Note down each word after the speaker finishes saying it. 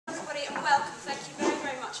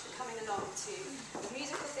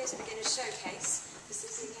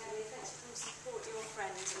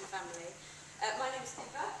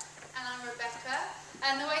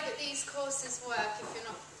courses work, if you're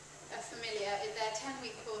not familiar, they're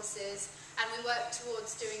 10-week courses, and we work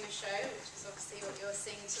towards doing a show, which is obviously what you're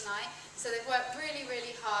seeing tonight. So they've worked really,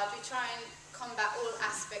 really hard. We try and combat all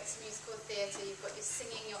aspects of musical theatre. You've got your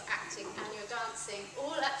singing, your acting, and your dancing,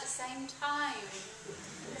 all at the same time.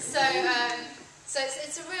 So,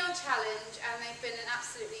 it's a real challenge, and they've been an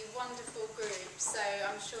absolutely wonderful group. So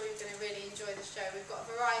I'm sure you're going to really enjoy the show. We've got a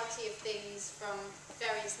variety of things from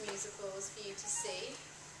various musicals for you to see.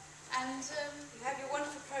 And you have your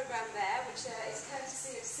wonderful programme there, which is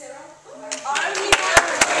courtesy of Cyril. Oh. Our only we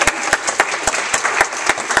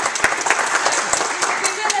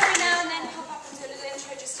will every now and then pop up and do a little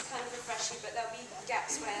intro just to kind of refresh you, but there'll be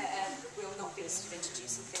gaps where we'll not be sort of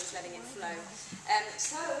introducing things, letting it flow.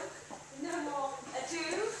 So, no more ado.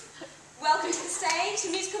 Welcome to the stage.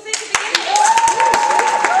 The musical theatre begins.